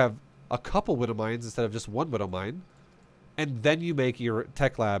 you have a couple widow mines instead of just 1 widow mine. And then you make your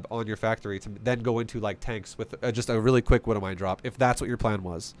tech lab on your factory to then go into like tanks with just a really quick widow mine drop, if that's what your plan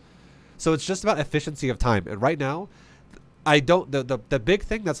was. So it's just about efficiency of time. And right now, the big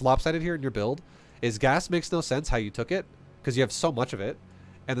thing that's lopsided here in your build is gas makes no sense how you took it because you have so much of it.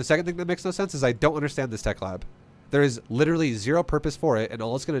 And the second thing that makes no sense is I don't understand this tech lab. There is literally zero purpose for it, and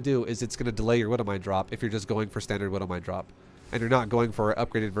all it's going to do is it's going to delay your widow mine drop if you're just going for standard widow mine drop. And you're not going for an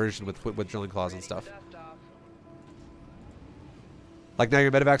upgraded version with drilling claws and stuff. Like now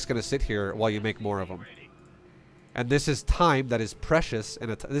your medevac's going to sit here while you make more of them. And this is time that is precious.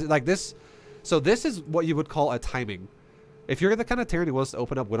 And like this, so this is what you would call a timing. If you're the kind of Terran who wants to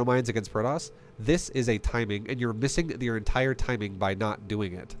open up widow mines against Protoss, this is a timing, and you're missing your entire timing by not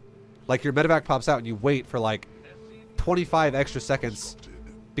doing it. Like your medevac pops out and you wait for like 25 extra seconds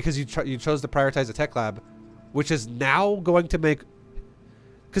because you chose to prioritize a tech lab, which is now going to make...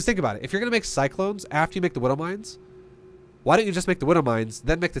 Because think about it. If you're going to make cyclones after you make the widow mines, why don't you just make the widow mines,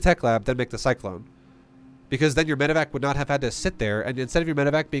 then make the tech lab, then make the cyclone? Because then your medevac would not have had to sit there, and instead of your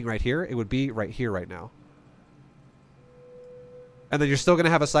medevac being right here, it would be right here right now. And then you're still going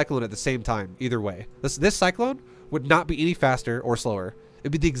to have a cyclone at the same time, either way. This cyclone would not be any faster or slower. It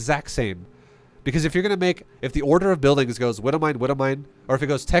would be the exact same. Because if you're going to make... If the order of buildings goes widow mine, or if it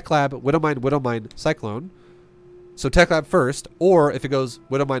goes tech lab, widow mine, cyclone. So tech lab first, or if it goes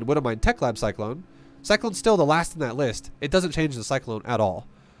widow mine, tech lab, cyclone. Cyclone's still the last in that list. It doesn't change the cyclone at all.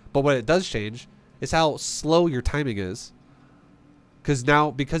 But what it does change is how slow your timing is. Because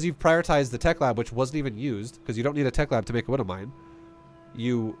now, because you've prioritized the tech lab, which wasn't even used, because you don't need a tech lab to make a widow mine,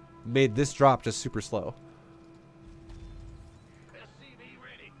 you made this drop just super slow.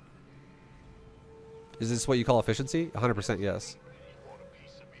 Is this what you call efficiency? 100% yes.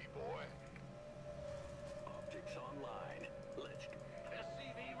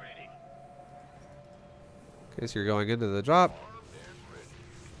 Okay, so you're going into the drop.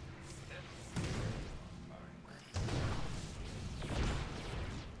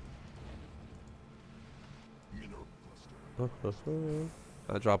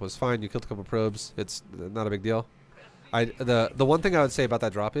 That drop was fine. You killed a couple probes. It's not a big deal. The one thing I would say about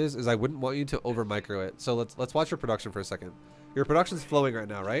that drop is I wouldn't want you to over micro it. So let's watch your production for a second. Your production's flowing right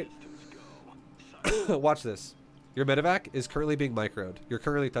now, right? Watch this. Your medevac is currently being microed. You're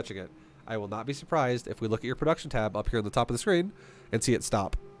currently touching it. I will not be surprised if we look at your production tab up here on the top of the screen and see it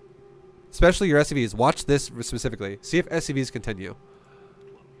stop. Especially your SCVs. Watch this specifically. See if SCVs continue.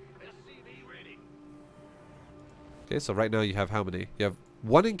 Okay, so right now you have how many? You have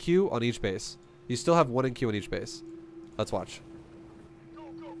 1 in queue on each base. You still have 1 in queue on each base. Let's watch.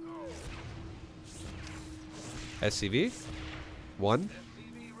 SCV. 1.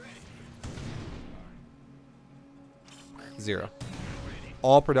 0.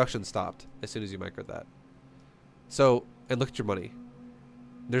 All production stopped as soon as you microed that. So, and look at your money.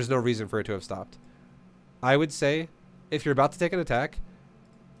 There's no reason for it to have stopped. I would say, if you're about to take an attack,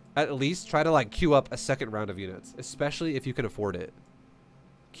 at least try to like queue up a second round of units, especially if you can afford it.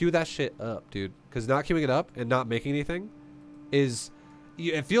 Queue that shit up, dude. Because not queuing it up and not making anything is,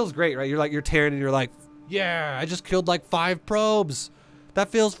 it feels great, right? You're tearing and you're like, yeah, I just killed like 5 probes. That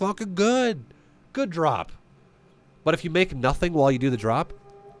feels fucking good. Good drop. But if you make nothing while you do the drop,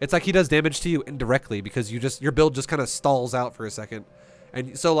 it's like he does damage to you indirectly because your build just kind of stalls out for a second.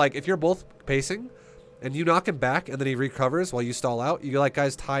 And so like if you're both pacing and you knock him back and then he recovers while you stall out, you like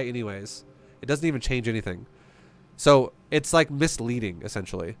guys tie anyways. It doesn't even change anything. So it's like misleading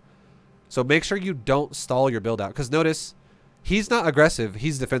essentially. So make sure you don't stall your build out because notice he's not aggressive,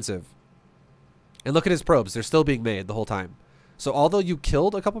 he's defensive. And look at his probes, they're still being made the whole time. So although you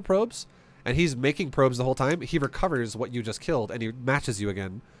killed a couple probes and he's making probes the whole time, he recovers what you just killed and he matches you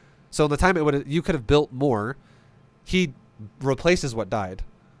again. So in the time you could have built more, he replaces what died.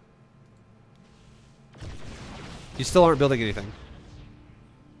 You still aren't building anything.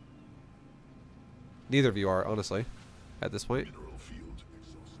 Neither of you are, honestly, at this point.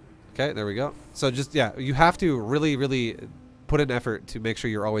 Okay, there we go. So just, yeah, you have to really, really put in effort to make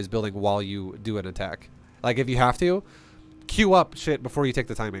sure you're always building while you do an attack. Like, if you have to, queue up shit before you take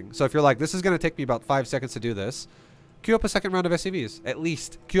the timing. So if you're like, this is going to take me about 5 seconds to do this, queue up a second round of SCVs, at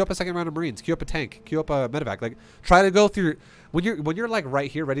least. Queue up a second round of Marines. Queue up a tank. Queue up a medevac. Like, try to go through... When you're like right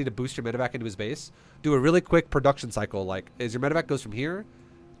here ready to boost your medevac into his base, do a really quick production cycle. Like, as your medevac goes from here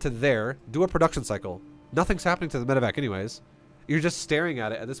to there, do a production cycle. Nothing's happening to the medevac anyways. You're just staring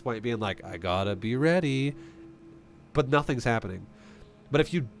at it at this point being like, I gotta be ready. But nothing's happening. But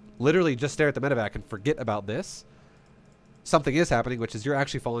if you literally just stare at the medevac and forget about this, something is happening, which is you're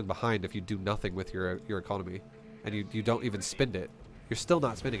actually falling behind if you do nothing with your economy. And you don't even spend it. You're still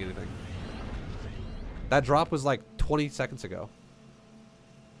not spending anything. That drop was like 20 seconds ago.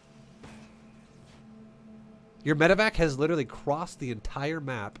 Your medevac has literally crossed the entire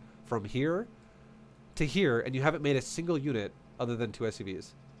map from here to here, and you haven't made a single unit other than 2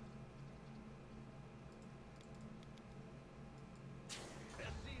 SCVs.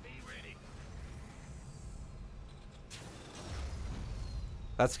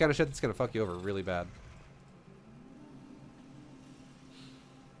 That's the kind of shit that's going to fuck you over really bad.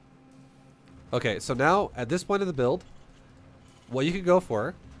 Okay, so now at this point of the build, what you could go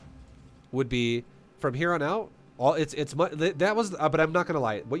for would be from here on out. That was, but I'm not gonna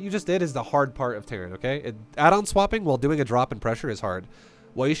lie. What you just did is the hard part of Terran. Okay, add-on swapping while doing a drop in pressure is hard.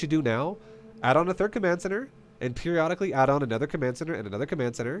 What you should do now, add on a 3rd command center, and periodically add on another command center and another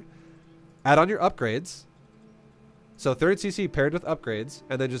command center. Add on your upgrades. So 3rd CC paired with upgrades,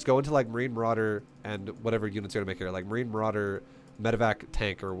 and then just go into like Marine Marauder and whatever units you're gonna make here, like Marine Marauder, Medevac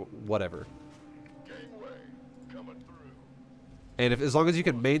tank or whatever. And as long as you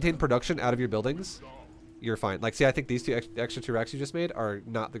can maintain production out of your buildings, you're fine. Like, see, I think these extra 2 racks you just made are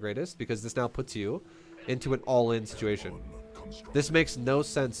not the greatest because this now puts you into an all-in situation. This makes no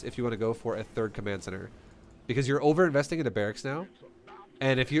sense if you want to go for a 3rd command center because you're over-investing into barracks now.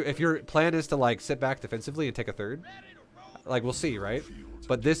 And if your plan is to like sit back defensively and take a 3rd, like we'll see, right?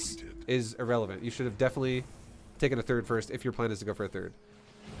 But this is irrelevant. You should have definitely taken a 3rd first if your plan is to go for a 3rd.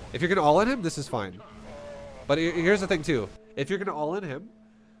 If you're gonna all in him, this is fine. But here's the thing too. If you're gonna all in him,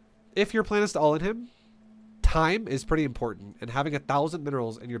 if your plan is to all in him, time is pretty important, and having 1,000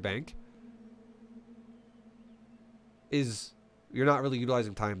 minerals in your bank is, you're not really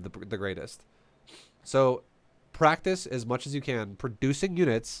utilizing time the greatest. So practice as much as you can producing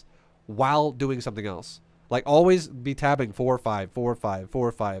units while doing something else. Like always be tabbing 4 or 5, 4 or 5, 4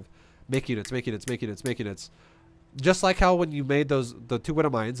 or 5. Make units, make units, make units, make units. Just like how when you made the 2 widow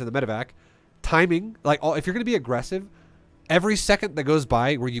mines and the medevac, timing, like if you're going to be aggressive, every second that goes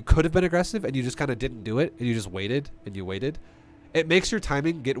by where you could have been aggressive and you just kind of didn't do it and you just waited and you waited, it makes your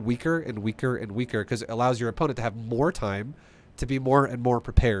timing get weaker and weaker and weaker because it allows your opponent to have more time to be more and more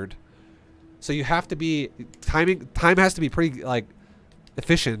prepared. So you have to be time has to be pretty like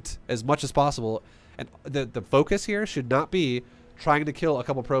efficient as much as possible, and the focus here should not be trying to kill a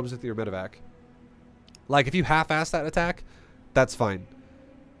couple probes with your medevac. Like if you half-ass that attack, that's fine.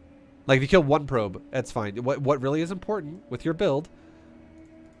 Like if you kill one probe, that's fine. What really is important with your build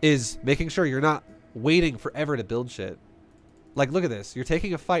is making sure you're not waiting forever to build shit. Like look at this. You're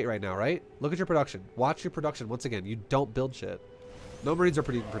taking a fight right now, right? Look at your production. Watch your production once again. You don't build shit. No Marines are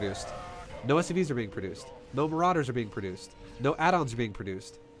being produced. No SCVs are being produced. No Marauders are being produced. No add-ons are being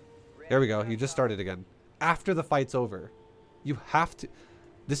produced. There we go. You just started again. After the fight's over. You have to...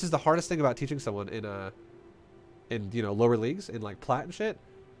 This is the hardest thing about teaching someone in you know, lower leagues, in like plat and shit.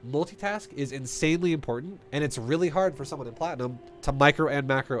 Multitask is insanely important, and it's really hard for someone in platinum to micro and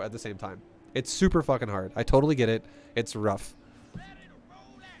macro at the same time. It's super fucking hard. I totally get it. It's rough.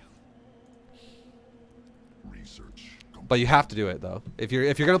 But you have to do it though. If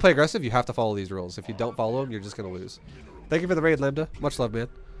you're gonna play aggressive, you have to follow these rules. If you don't follow them, you're just gonna lose. Thank you for the raid, Lambda. Much love, man.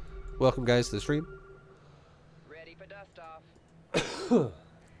 Welcome, guys, to the stream. Ready for dust off.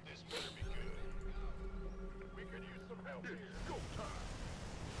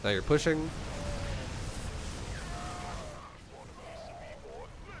 Now you're pushing.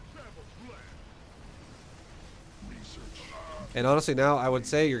 And honestly, now I would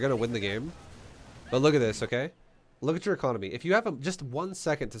say you're gonna win the game. But look at this, okay? Look at your economy. If you have just 1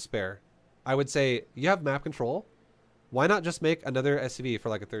 second to spare, I would say you have map control. Why not just make another SCV for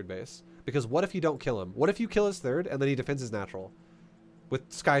like a third base? Because what if you don't kill him? What if you kill his third and then he defends his natural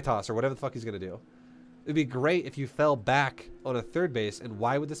with Sky Toss or whatever the fuck he's gonna do? It'd be great if you fell back on a third base. And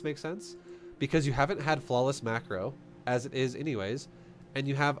why would this make sense? Because you haven't had flawless macro, as it is anyways, and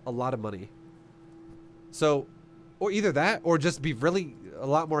you have a lot of money. So, or either that, or just be really a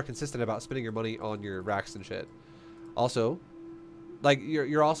lot more consistent about spending your money on your racks and shit. Also, like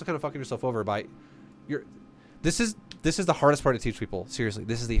you're also kind of fucking yourself over by this is the hardest part to teach people. Seriously,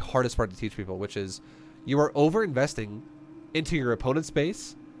 this is the hardest part to teach people, which is you are over investing into your opponent's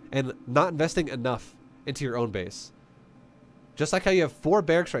base and not investing enough into your own base. Just like how you have 4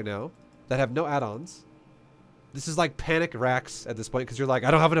 barracks right now that have no add-ons. This is like panic racks at this point because you're like,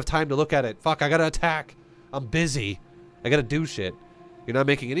 I don't have enough time to look at it. Fuck, I gotta attack. I'm busy. I gotta do shit. You're not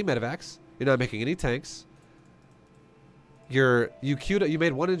making any medevacs. You're not making any tanks. You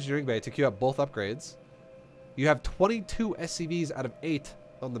made 1 engineering bay to queue up both upgrades. You have 22 SCVs out of 8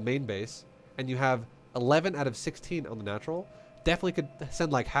 on the main base, and you have 11 out of 16 on the natural. Definitely could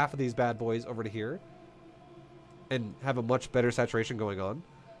send like half of these bad boys over to here and have a much better saturation going on.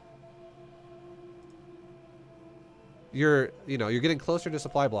 You're getting closer to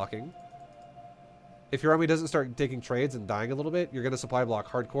supply blocking. If your army doesn't start taking trades and dying a little bit, you're going to supply block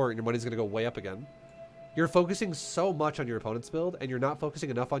hardcore and your money's going to go way up again. You're focusing so much on your opponent's build and you're not focusing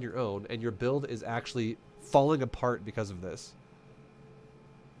enough on your own, and your build is actually falling apart because of this.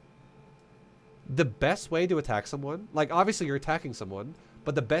 The best way to attack someone, like obviously you're attacking someone,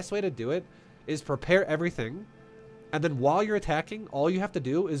 but the best way to do it is prepare everything, and then while you're attacking, all you have to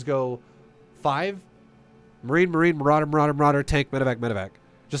do is go 5 Marine, Marauder, tank, medevac.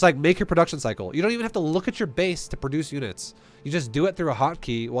 Just like make your production cycle. You don't even have to look at your base to produce units. You just do it through a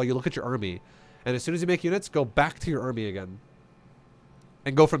hotkey while you look at your army. And as soon as you make units, go back to your army again.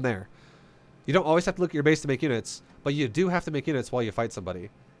 And go from there. You don't always have to look at your base to make units, but you do have to make units while you fight somebody.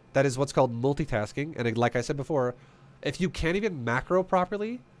 That is what's called multitasking. And like I said before, if you can't even macro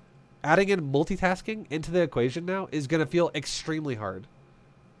properly, adding in multitasking into the equation now is going to feel extremely hard.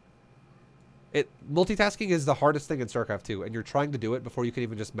 Multitasking is the hardest thing in StarCraft 2, and you're trying to do it before you can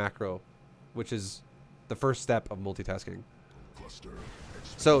even just macro, which is the first step of multitasking.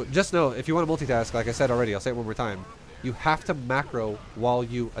 So just know, if you want to multitask, like I said already, I'll say it one more time, you have to macro while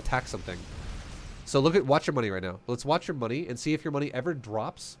you attack something. So watch your money right now. Let's watch your money and see if your money ever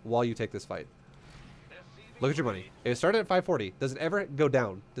drops while you take this fight. Look at your money. It started at 540. Does it ever go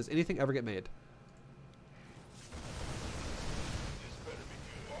down? Does anything ever get made?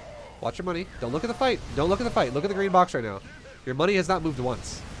 Watch your money. Don't look at the fight. Don't look at the fight. Look at the green box right now. Your money has not moved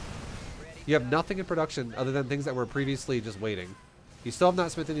once. You have nothing in production other than things that were previously just waiting. You still have not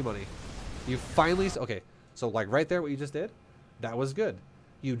spent any money. You finally... Okay, so like right there what you just did, that was good.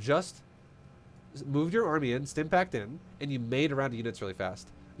 You just moved your army in, stim packed in, and you made around units really fast.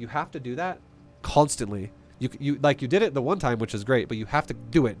 You have to do that constantly. You did it the one time, which is great, but you have to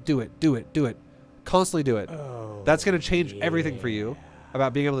do it. Constantly do it. Oh, That's going to change everything for you.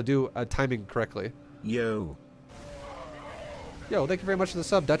 about being able to do timing correctly. Yo. Yo, thank you very much for the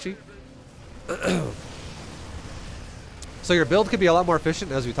sub, Dutchy. So your build could be a lot more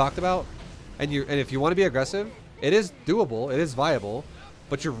efficient, as we talked about, and if you want to be aggressive, it is doable, it is viable,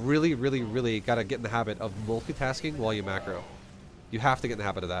 but you're really, really, really gotta get in the habit of multitasking while you macro. You have to get in the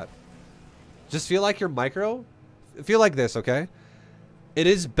habit of that. Just feel like you're micro. Feel like this, okay? It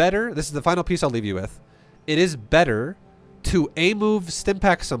is better. This is the final piece I'll leave you with. It is better to A-move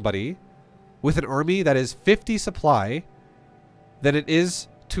Stimpack somebody with an army that is 50 supply than it is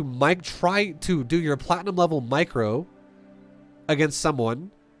to try to do your platinum level micro against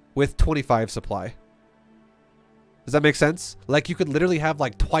someone with 25 supply. Does that make sense? Like, you could literally have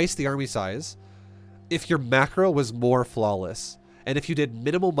like twice the army size if your macro was more flawless. And if you did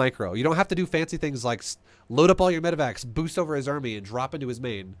minimal micro, you don't have to do fancy things like load up all your medevacs, boost over his army, and drop into his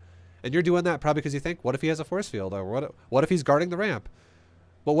main. And you're doing that probably because you think, what if he has a force field? Or what if he's guarding the ramp?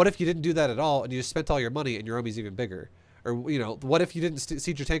 But what if you didn't do that at all and you just spent all your money and your army's even bigger? Or, you know, what if you didn't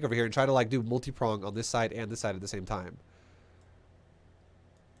siege your tank over here and try to like do multi-prong on this side and this side at the same time?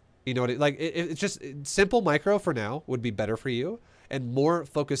 You know what? It's just simple micro for now would be better for you, and more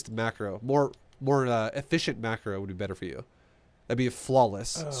focused macro, more efficient macro would be better for you. That'd be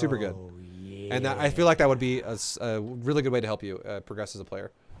flawless, super good. Yeah. And I feel like that would be a really good way to help you progress as a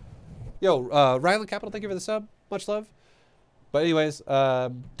player. Yo, Ryland Capital, thank you for the sub. Much love. But anyways,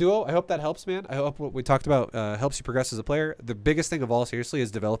 Duo, I hope that helps, man. I hope what we talked about helps you progress as a player. The biggest thing of all, seriously, is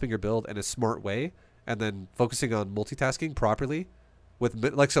developing your build in a smart way, and then focusing on multitasking properly. With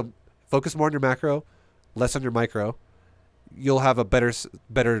like, so focus more on your macro, less on your micro. You'll have a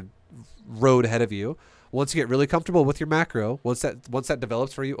better road ahead of you. Once you get really comfortable with your macro, once that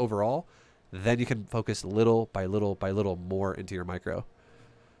develops for you overall, then you can focus little by little by little more into your micro.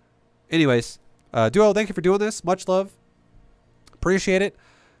 Anyways, Duo, thank you for doing this. Much love. Appreciate it.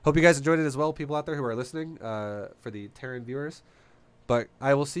 Hope you guys enjoyed it as well, people out there who are listening, for the Terran viewers. But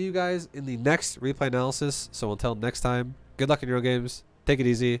I will see you guys in the next replay analysis. So until next time, good luck in your games. Take it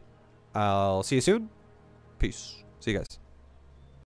easy. I'll see you soon. Peace. See you guys.